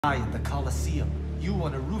I in the Colosseum, you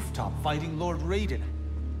on a rooftop fighting Lord Raiden.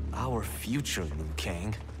 Our future, Liu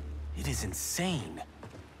Kang. It is insane.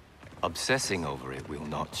 Obsessing over it will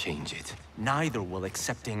not change it. Neither will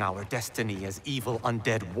accepting our destiny as evil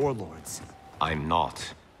undead warlords. I'm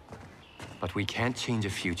not. But we can't change a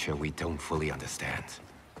future we don't fully understand.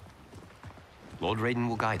 Lord Raiden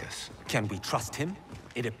will guide us. Can we trust him?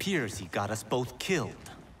 It appears he got us both killed.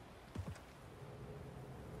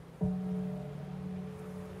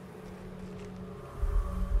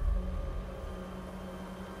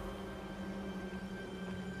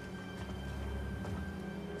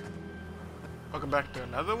 Welcome back to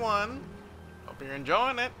another one. Hope you're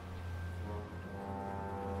enjoying it.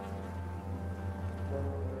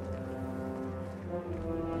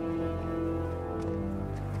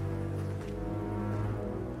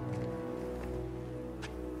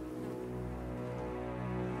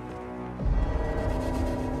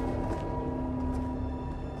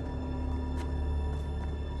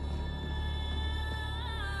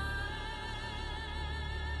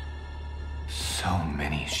 So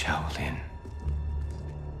many Shaolin.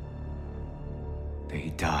 They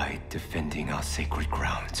died defending our sacred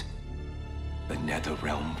ground. The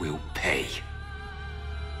Netherrealm will pay.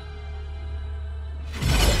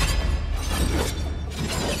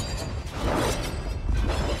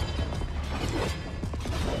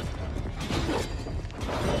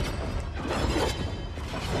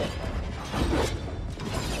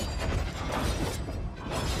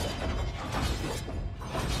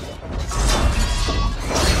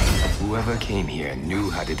 Whoever came here knew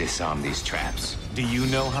how to disarm these traps. Do you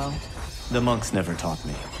know how? The monks never taught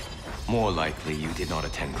me. More likely you did not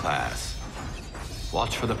attend class.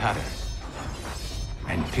 Watch for the pattern.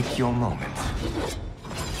 And pick your moment.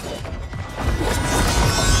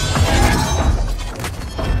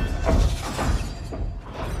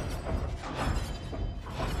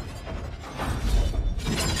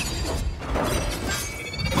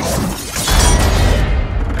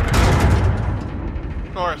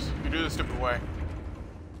 Of course, you do the stupid way.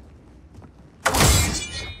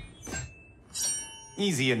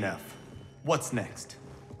 Easy enough. What's next?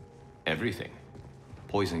 Everything.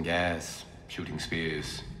 Poison gas, shooting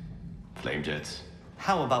spears, flame jets.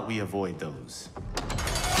 How about we avoid those?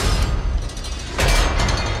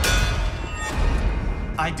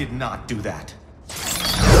 I did not do that.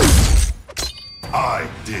 I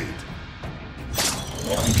did.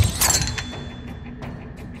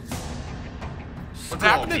 What's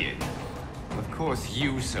happening? Of course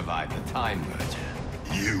you survived the time merger.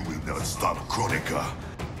 You will not stop Chronica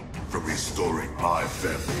from restoring my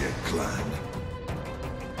family and clan.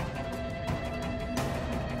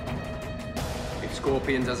 If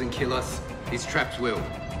Scorpion doesn't kill us, these traps will.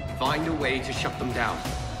 Find a way to shut them down.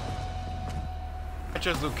 I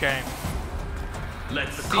chose Liu Kang.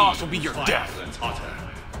 Let's The see cost will be who your fights death. the Totter.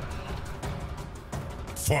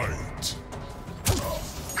 Fight!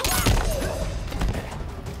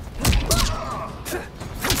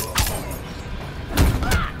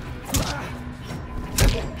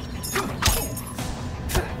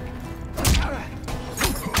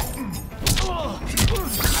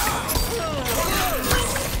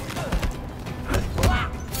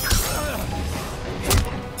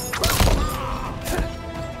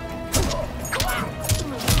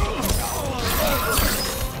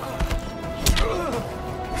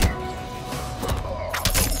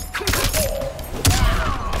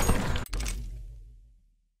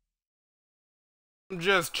 I'm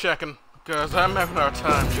just checking, because I'm having our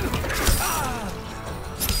time.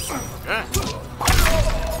 Okay.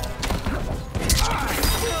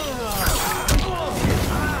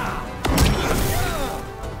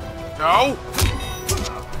 No!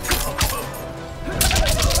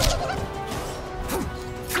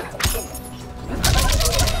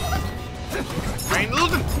 I ain't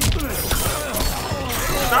losing!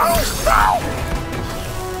 No! No!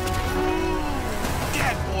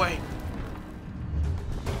 Dead boy!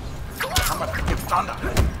 I'm gonna get thunder!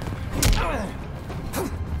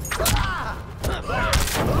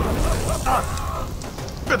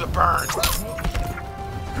 Feel the burn!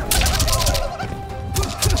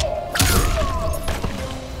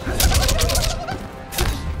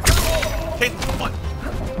 Taste the fun!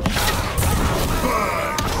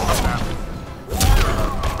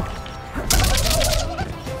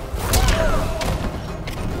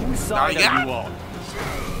 Now you got it.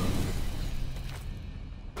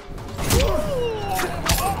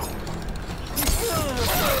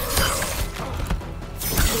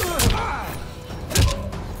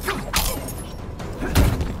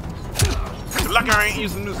 Lucky I ain't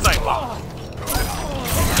using new sight ball.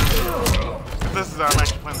 This is our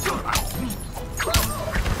actually playing this.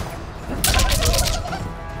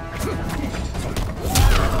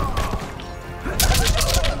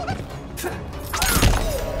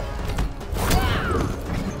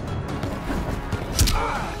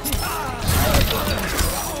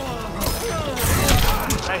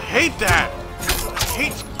 hate that. I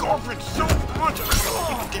hate Scorpion so much.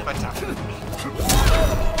 Get my top.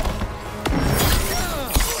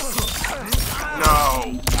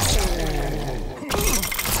 No.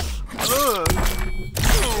 Ugh.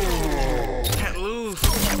 Can't lose.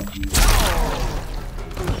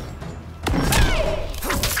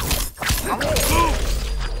 I won't lose.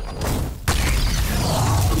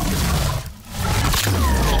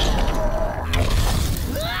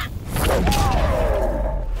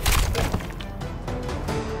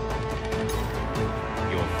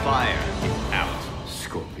 Your fire is out,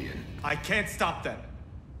 Scorpion. I can't stop them.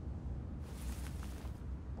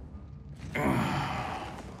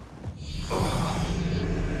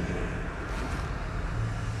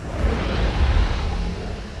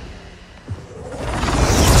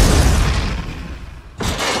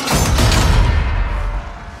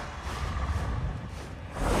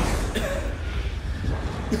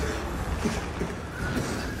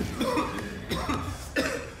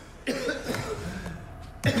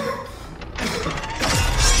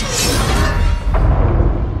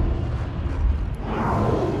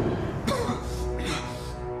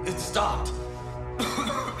 It stopped.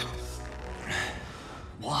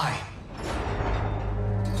 Why?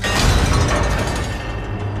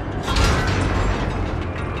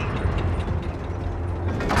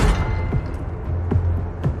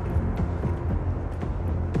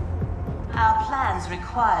 Our plans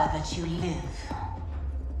require that you live.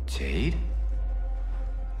 Jade?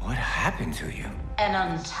 What happened to you? An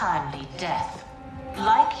untimely death.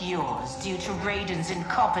 Like yours, due to Raiden's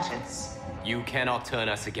incompetence. You cannot turn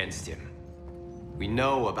us against him. We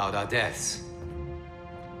know about our deaths.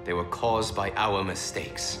 They were caused by our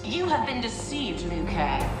mistakes. You have been deceived, Liu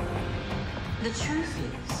Kang. The truth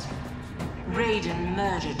is, Raiden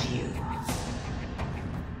murdered you.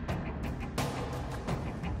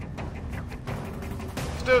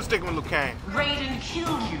 Still sticking with Liu Kang. Raiden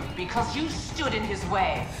killed you because you stood in his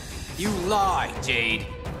way. You lie, Jade.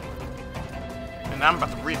 And I'm about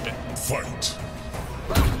to reap it. Fight.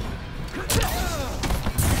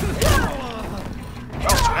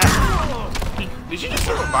 Oh, snap. Did she just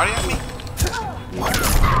throw her body at me?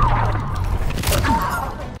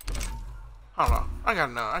 Hold on. I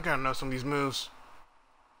gotta know some of these moves.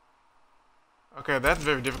 Okay, that's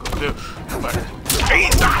very difficult to do. But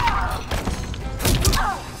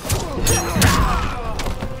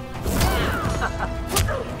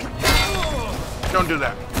don't do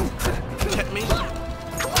that. Hit me.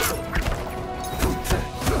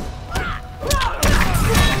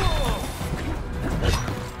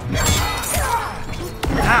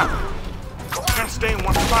 Ow. Can't stay in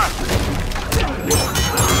one spot.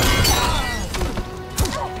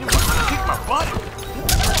 You must kick my butt.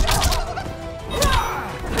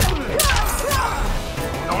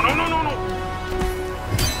 No.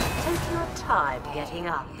 Take your time getting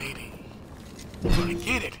up. Lady. I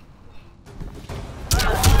get it.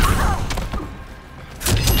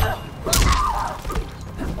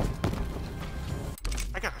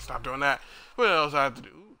 I gotta stop doing that. What else I have to do?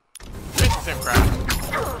 It's the same crap.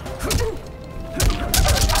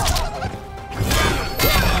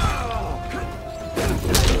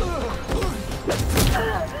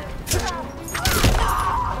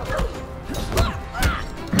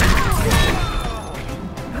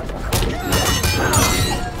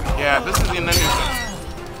 Yeah, this is the enemy.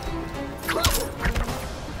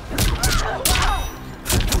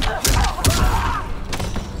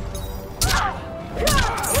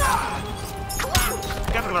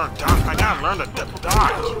 I gotta learn to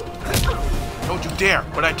dodge. Don't you dare,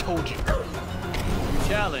 but I told you.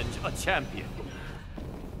 Challenge a champion.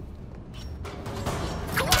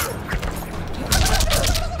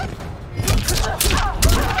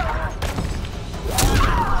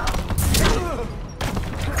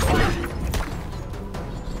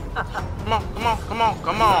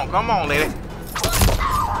 Come on, lady.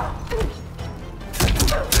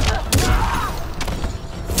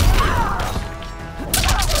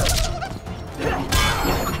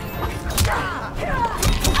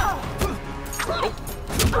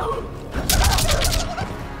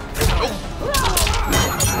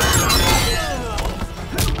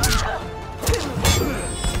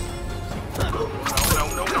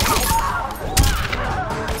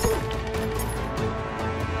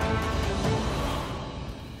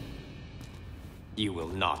 You will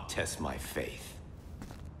not test my faith.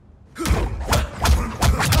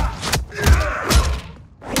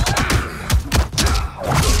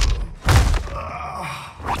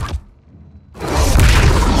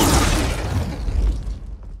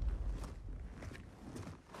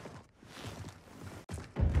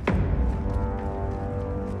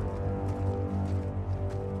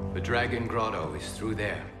 The Dragon Grotto is through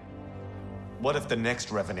there. What if the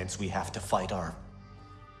next revenants we have to fight are...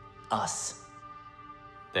 us?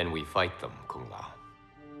 Then we fight them, Kung Lao.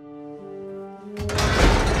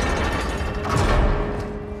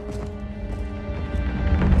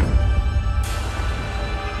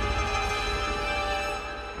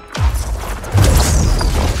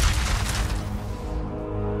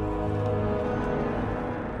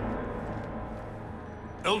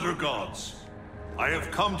 Elder gods, I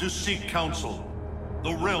have come to seek counsel.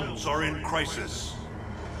 The realms are in crisis.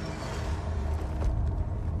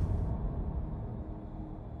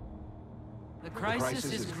 The crisis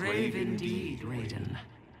is grave indeed, Raiden.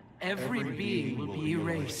 Every being will be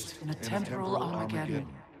erased in a temporal Armageddon.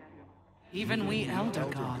 Even we Elder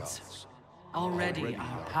Gods. Already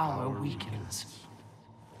our power weakens.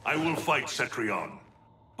 I will fight Cetrion.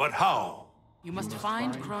 But how? You must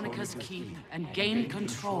find Kronika's keep and gain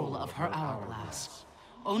control of her hourglass.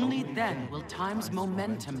 Only then will time's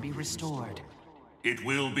momentum be restored. It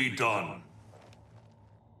will be done.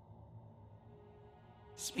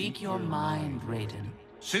 Speak your mind, Raiden.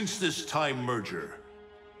 Since this time merger,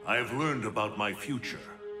 I have learned about my future.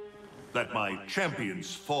 That my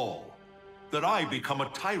champions fall. That I become a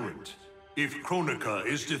tyrant. If Kronika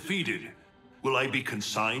is defeated, will I be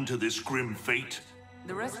consigned to this grim fate?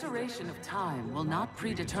 The restoration of time will not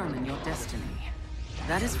predetermine your destiny.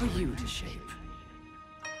 That is for you to shape.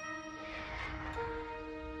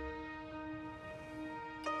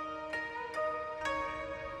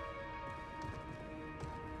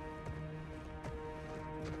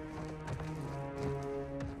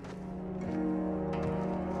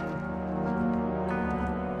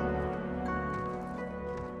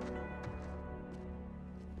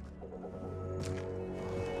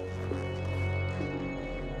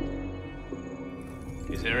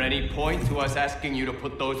 Is there any point to us asking you to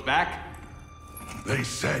put those back? They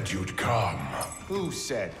said you'd come. Who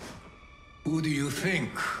said? Who do you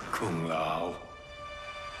think, Kung Lao?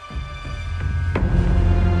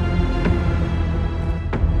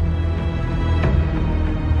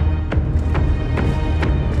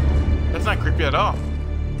 That's not creepy at all.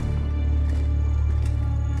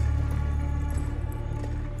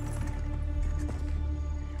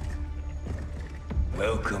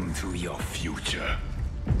 Welcome to your future.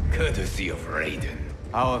 Courtesy of Raiden.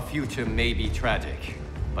 Our future may be tragic,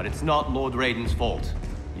 but it's not Lord Raiden's fault.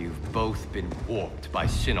 You've both been warped by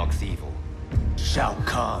Shinnok's evil. Shao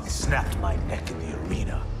Kahn snapped my neck in the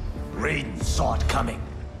arena. Raiden saw it coming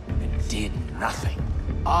and did nothing.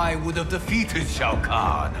 I would have defeated Shao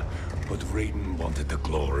Kahn, but Raiden wanted the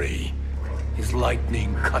glory. His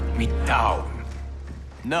lightning cut me down.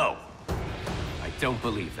 No, I don't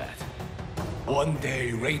believe that. One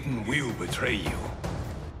day Raiden will betray you.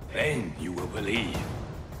 Then you will believe.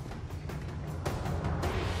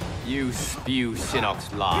 You spew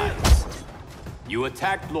Shinnok's lies. You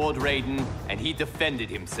attacked Lord Raiden, and he defended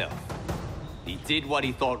himself. He did what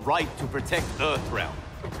he thought right to protect Earthrealm.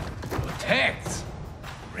 Protect?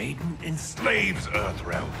 Raiden enslaves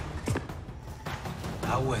Earthrealm.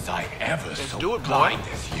 How was I ever so do it, boy. blind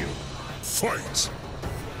as you? Fight!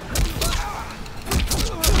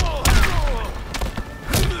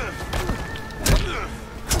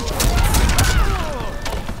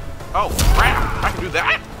 Oh, crap! I can do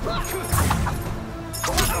that!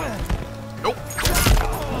 Nope.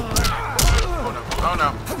 Oh no, oh no.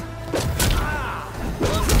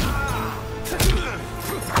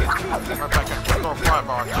 Right back in. Throw a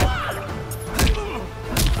fireball.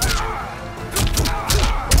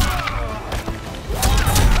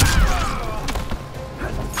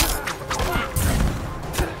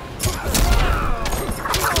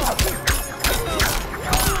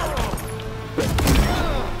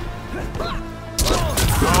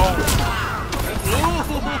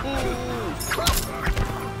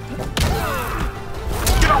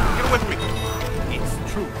 Get away from me! It's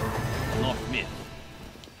true, not myth.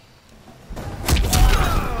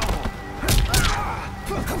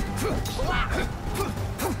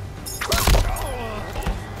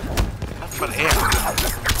 That's about air.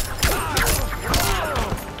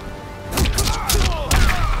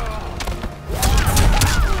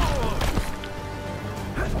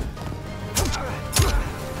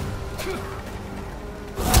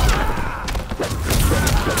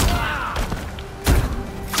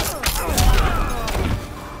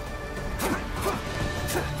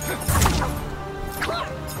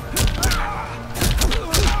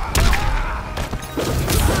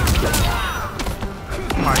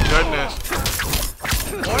 My goodness.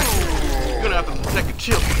 You're gonna have to take a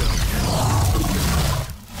chill pill.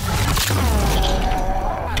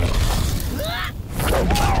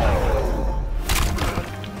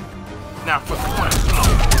 Now for the punch.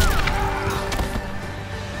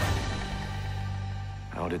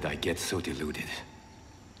 How did I get so deluded?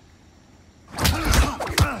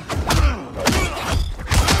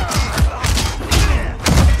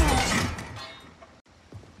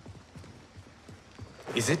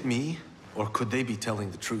 Is it me, or could they be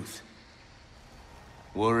telling the truth?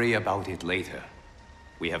 Worry about it later.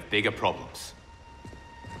 We have bigger problems.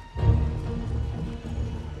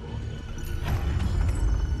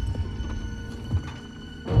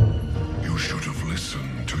 You should have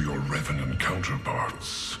listened to your Revenant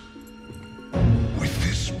counterparts. With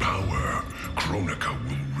this power, Kronika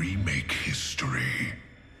will remake history.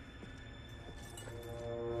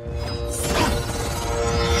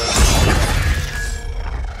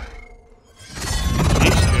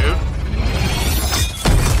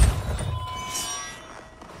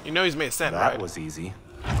 You know he's made sense, right? That was easy.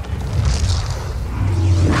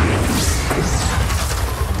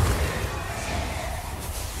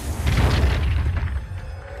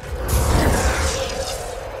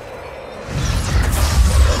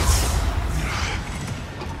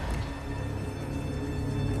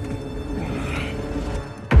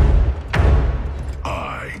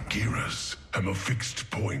 am a fixed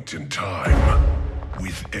point in time.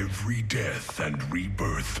 With every death and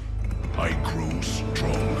rebirth, I grow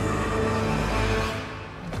stronger.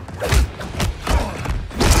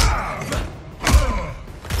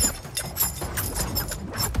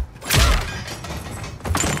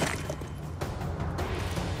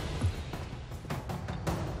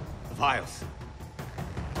 Vials.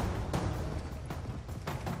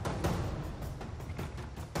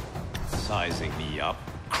 Sizing me up.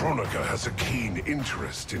 Kronika has a keen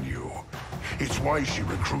interest in you. It's why she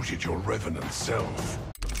recruited your revenant self.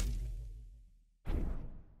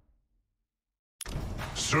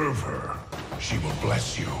 Serve her. She will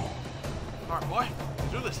bless you. All right, boy.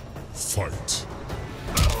 Let's do this. Fight.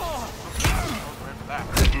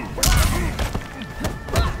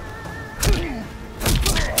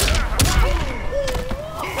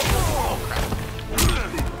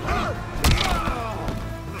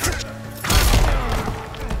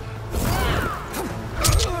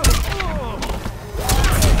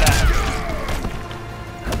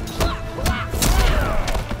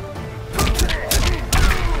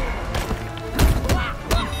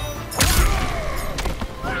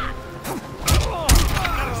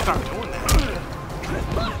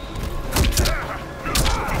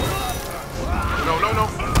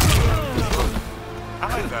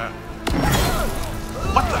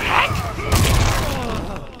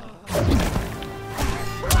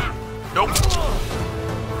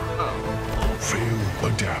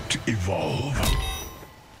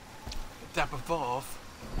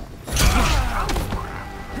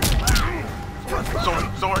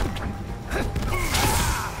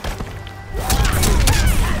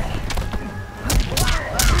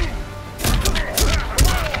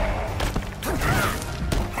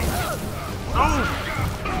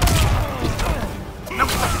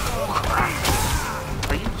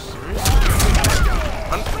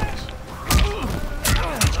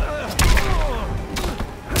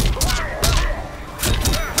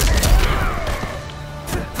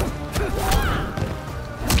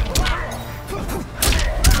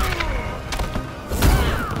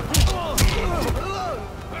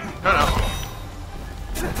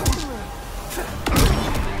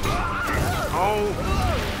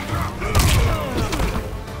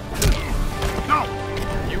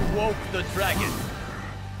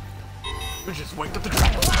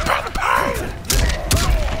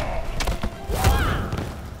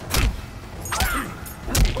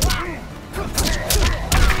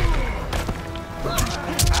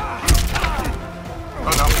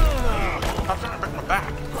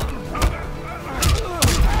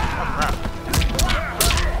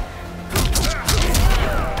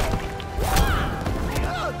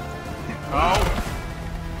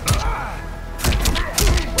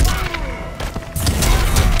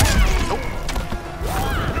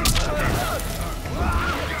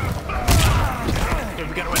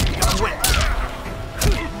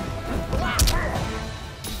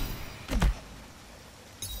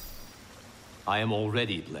 I am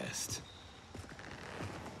already blessed.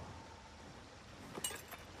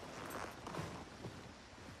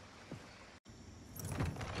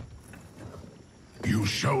 You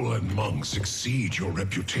Shaolin Monks exceed your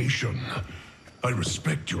reputation. I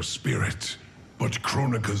respect your spirit, but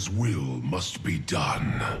Kronika's will must be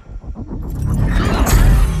done.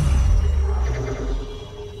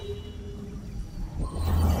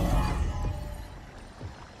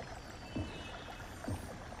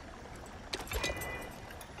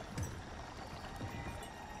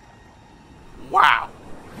 Wow.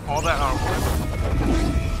 All that armor.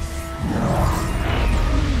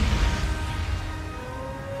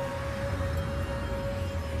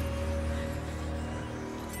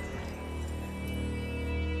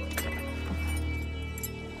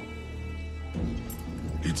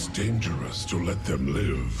 It's dangerous to let them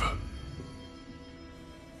live.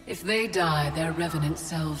 If they die, their revenant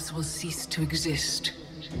selves will cease to exist.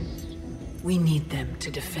 We need them to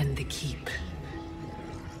defend the keep.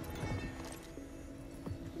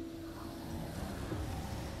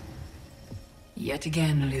 Yet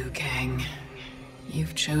again, Liu Kang,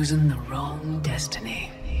 you've chosen the wrong destiny.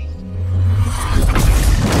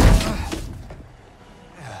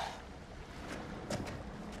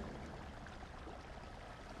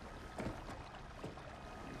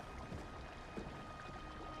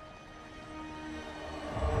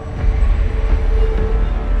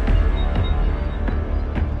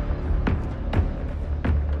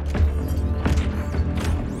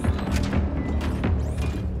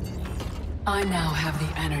 I now have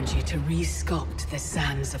the energy to re-sculpt the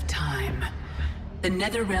sands of time. The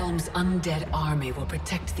Netherrealm's undead army will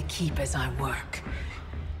protect the keep as I work.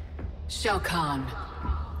 Shao Kahn,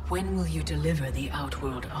 when will you deliver the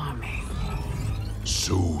Outworld army?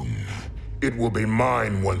 Soon. It will be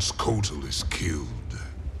mine once Kotal is killed.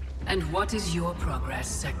 And what is your progress,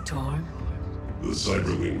 Sector? The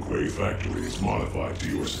Cyberlin Quay factory is modified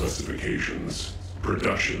to your specifications.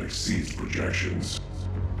 Production exceeds projections.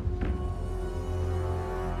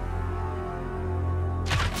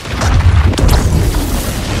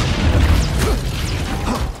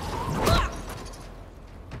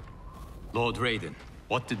 Lord Raiden,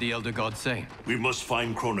 what did the Elder God say? We must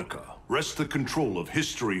find Kronika, wrest the control of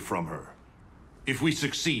history from her. If we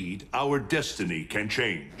succeed, our destiny can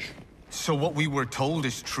change. So what we were told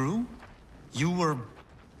is true? You were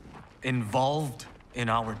involved in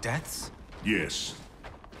our deaths? Yes.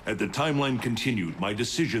 Had the timeline continued, my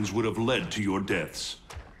decisions would have led to your deaths.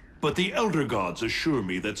 But the Elder Gods assure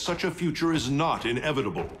me that such a future is not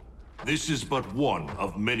inevitable. This is but one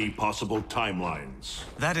of many possible timelines.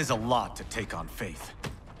 That is a lot to take on faith.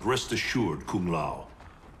 Rest assured, Kung Lao.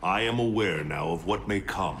 I am aware now of what may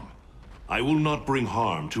come. I will not bring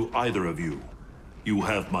harm to either of you. You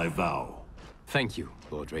have my vow. Thank you,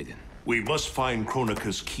 Lord Raiden. We must find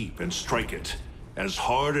Kronika's keep and strike it, as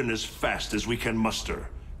hard and as fast as we can muster,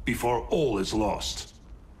 before all is lost.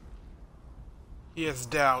 He has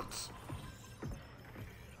doubts.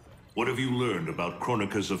 What have you learned about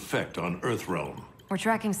Kronika's effect on Earthrealm? We're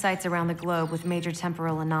tracking sites around the globe with major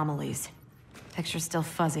temporal anomalies. Picture's still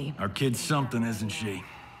fuzzy. Our kid's something, isn't she?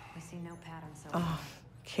 We see no pattern so Oh,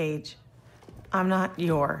 Cage. I'm not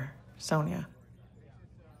your Sonya.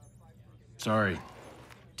 Sorry.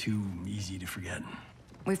 Too easy to forget.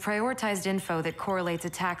 We've prioritized info that correlates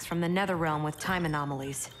attacks from the Netherrealm with time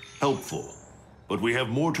anomalies. Helpful. But we have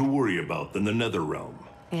more to worry about than the Netherrealm.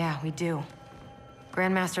 Yeah, we do.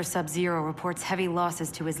 Grandmaster Sub-Zero reports heavy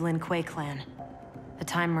losses to his Lin Kuei clan. The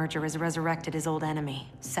Time Merger has resurrected his old enemy,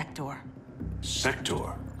 Sector.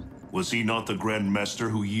 Sector? Was he not the Grandmaster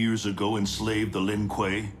who years ago enslaved the Lin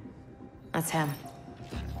Kuei? That's him.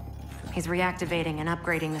 He's reactivating and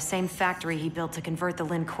upgrading the same factory he built to convert the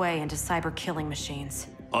Lin Kuei into cyber killing machines.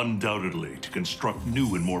 Undoubtedly, to construct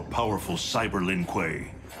new and more powerful cyber Lin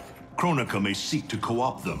Kuei. Kronika may seek to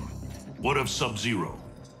co-opt them. What of Sub-Zero?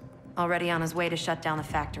 Already on his way to shut down the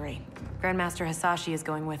factory. Grandmaster Hasashi is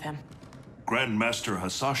going with him. Grandmaster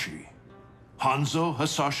Hasashi? Hanzo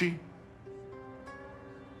Hasashi?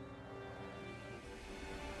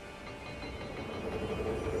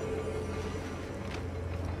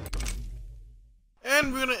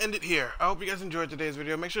 And we're gonna end it here. I hope you guys enjoyed today's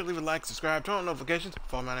video. Make sure to leave a like, subscribe, turn on notifications,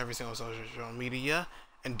 follow me on every single social media,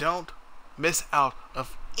 and don't miss out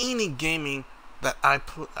of any gaming that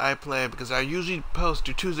I play, because I usually post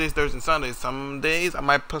to Tuesdays, Thursdays, and Sundays. Some days I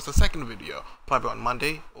might post a second video, probably on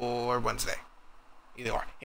Monday or Wednesday. Either or.